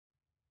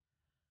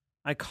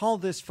I call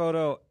this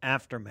photo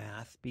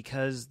Aftermath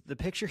because the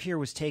picture here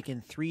was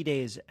taken 3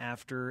 days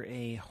after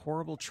a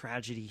horrible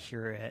tragedy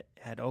here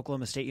at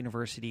Oklahoma State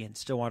University in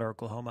Stillwater,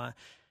 Oklahoma.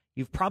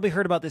 You've probably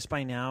heard about this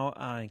by now.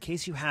 In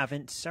case you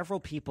haven't,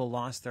 several people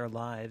lost their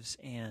lives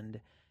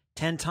and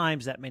 10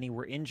 times that many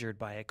were injured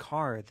by a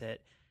car that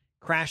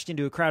crashed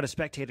into a crowd of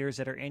spectators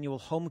at our annual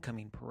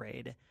homecoming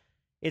parade.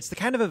 It's the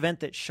kind of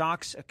event that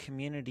shocks a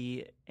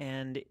community,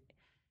 and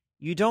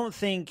you don't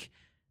think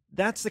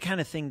that's the kind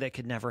of thing that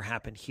could never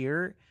happen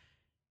here.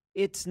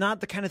 It's not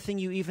the kind of thing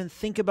you even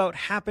think about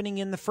happening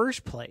in the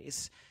first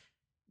place.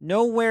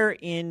 Nowhere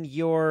in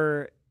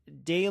your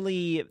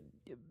daily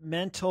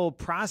mental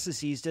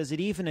processes does it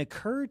even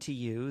occur to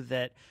you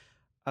that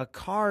a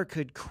car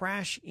could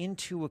crash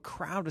into a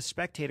crowd of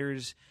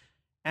spectators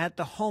at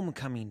the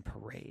homecoming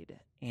parade.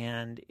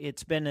 And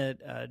it's been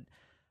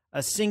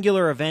a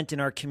singular event in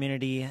our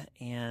community,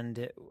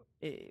 and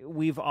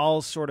we've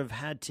all sort of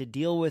had to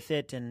deal with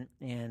it,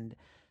 and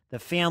the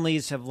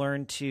families have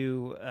learned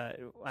to,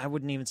 I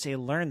wouldn't even say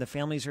learn, the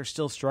families are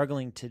still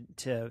struggling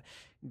to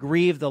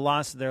grieve the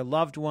loss of their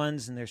loved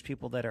ones, and there's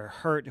people that are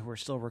hurt who are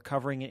still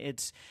recovering.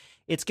 It's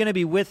going to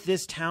be with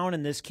this town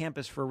and this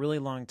campus for a really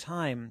long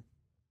time.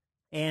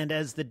 And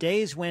as the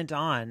days went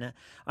on,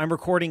 I'm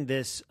recording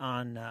this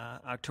on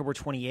October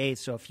 28th,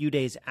 so a few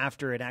days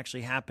after it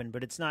actually happened,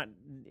 but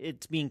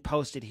it's being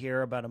posted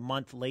here about a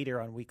month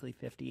later on Weekly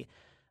 50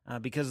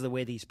 because of the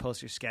way these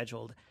posts are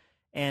scheduled.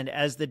 And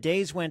as the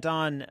days went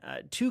on,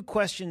 two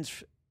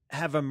questions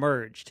have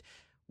emerged.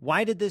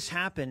 Why did this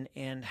happen,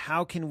 and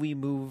how can we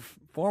move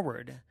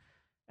forward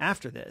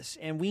after this?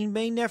 And we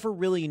may never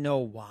really know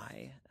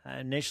why.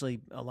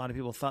 Initially, a lot of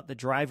people thought the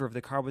driver of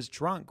the car was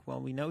drunk.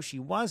 Well, we know she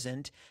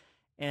wasn't.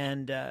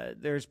 And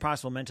there's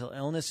possible mental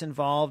illness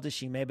involved.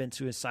 She may have been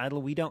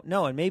suicidal. We don't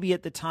know. And maybe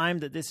at the time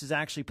that this is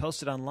actually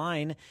posted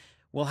online,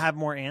 we'll have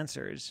more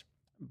answers.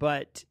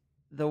 But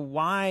the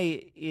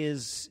why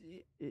is,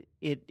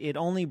 it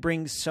only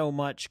brings so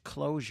much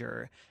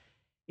closure,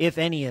 if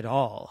any at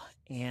all.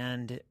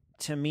 And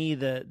to me,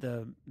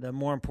 the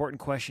more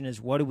important question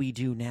is, what do we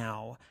do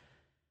now?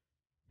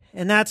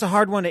 And that's a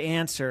hard one to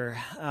answer.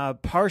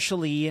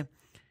 Partially,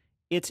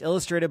 it's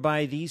illustrated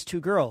by these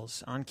two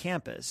girls on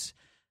campus.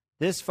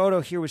 This photo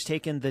here was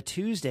taken the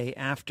Tuesday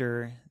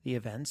after the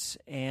events,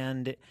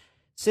 and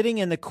sitting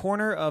in the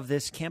corner of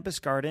this campus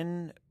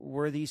garden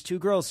were these two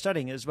girls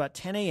studying. It was about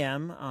 10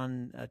 a.m.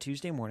 on a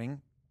Tuesday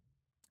morning.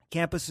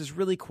 Campus is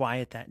really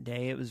quiet that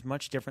day. It was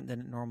much different than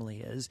it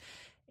normally is.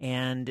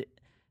 And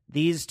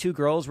these two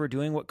girls were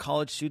doing what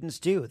college students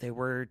do. They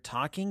were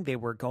talking. They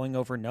were going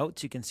over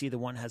notes. You can see the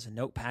one has a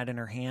notepad in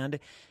her hand.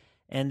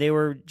 And they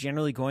were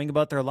generally going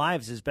about their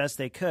lives as best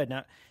they could.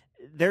 Now,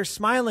 they're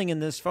smiling in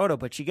this photo,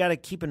 but you got to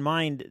keep in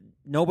mind,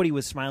 nobody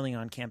was smiling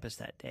on campus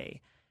that day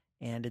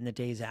and in the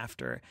days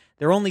after.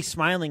 They're only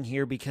smiling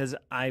here because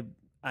I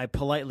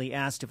politely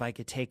asked if I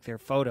could take their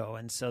photo,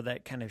 and so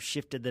that kind of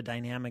shifted the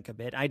dynamic a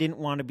bit. I didn't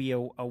want to be a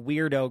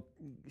weirdo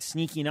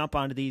sneaking up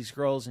onto these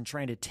girls and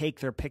trying to take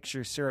their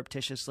pictures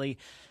surreptitiously.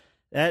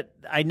 That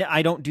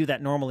I don't do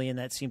that normally, and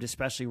that seemed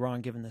especially wrong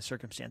given the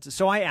circumstances.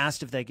 So I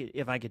asked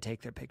if I could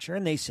take their picture,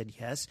 and they said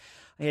yes.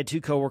 I had two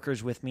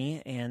coworkers with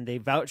me, and they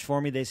vouched for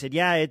me. They said,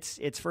 "Yeah,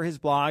 it's for his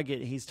blog.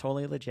 He's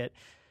totally legit."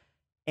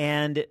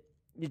 And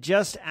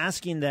just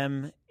asking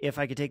them if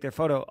I could take their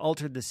photo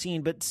altered the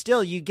scene, but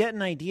still, you get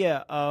an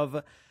idea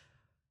of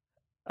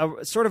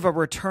a sort of a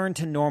return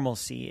to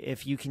normalcy,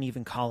 if you can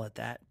even call it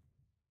that.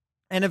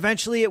 And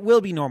eventually, it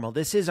will be normal.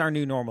 This is our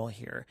new normal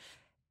here,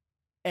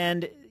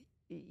 and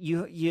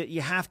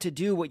you have to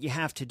do what you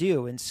have to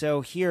do. And so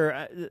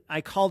here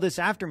I call this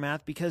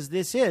Aftermath because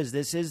this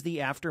is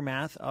the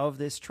aftermath of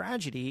this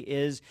tragedy,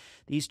 is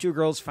these two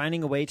girls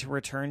finding a way to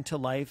return to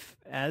life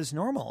as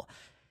normal.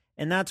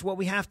 And that's what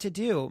we have to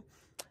do.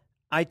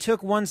 I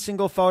took one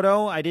single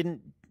photo. I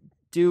didn't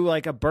do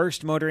like a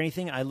burst mode or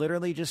anything. I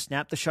literally just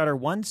snapped the shutter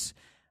once.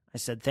 I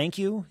said thank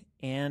you,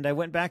 and I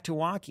went back to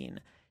walking.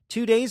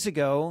 2 days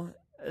ago,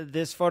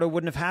 this photo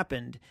wouldn't have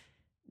happened.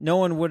 No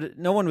one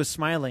was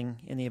smiling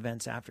in the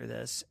events after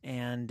this,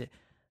 and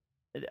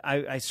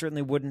I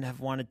certainly wouldn't have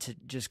wanted to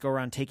just go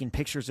around taking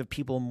pictures of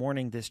people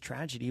mourning this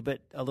tragedy,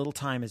 but a little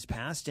time has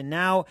passed, and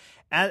now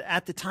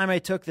at the time I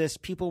took this,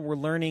 people were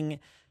learning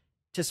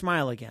to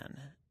smile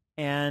again.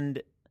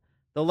 And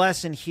the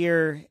lesson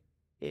here,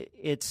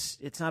 it's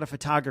not a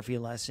photography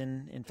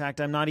lesson. In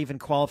fact, I'm not even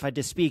qualified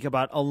to speak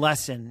about a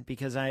lesson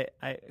because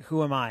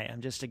who am I?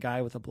 I'm just a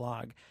guy with a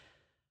blog.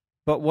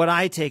 But what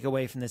I take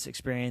away from this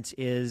experience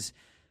is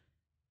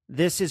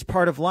this is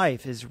part of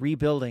life, is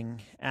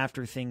rebuilding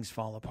after things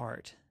fall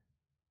apart.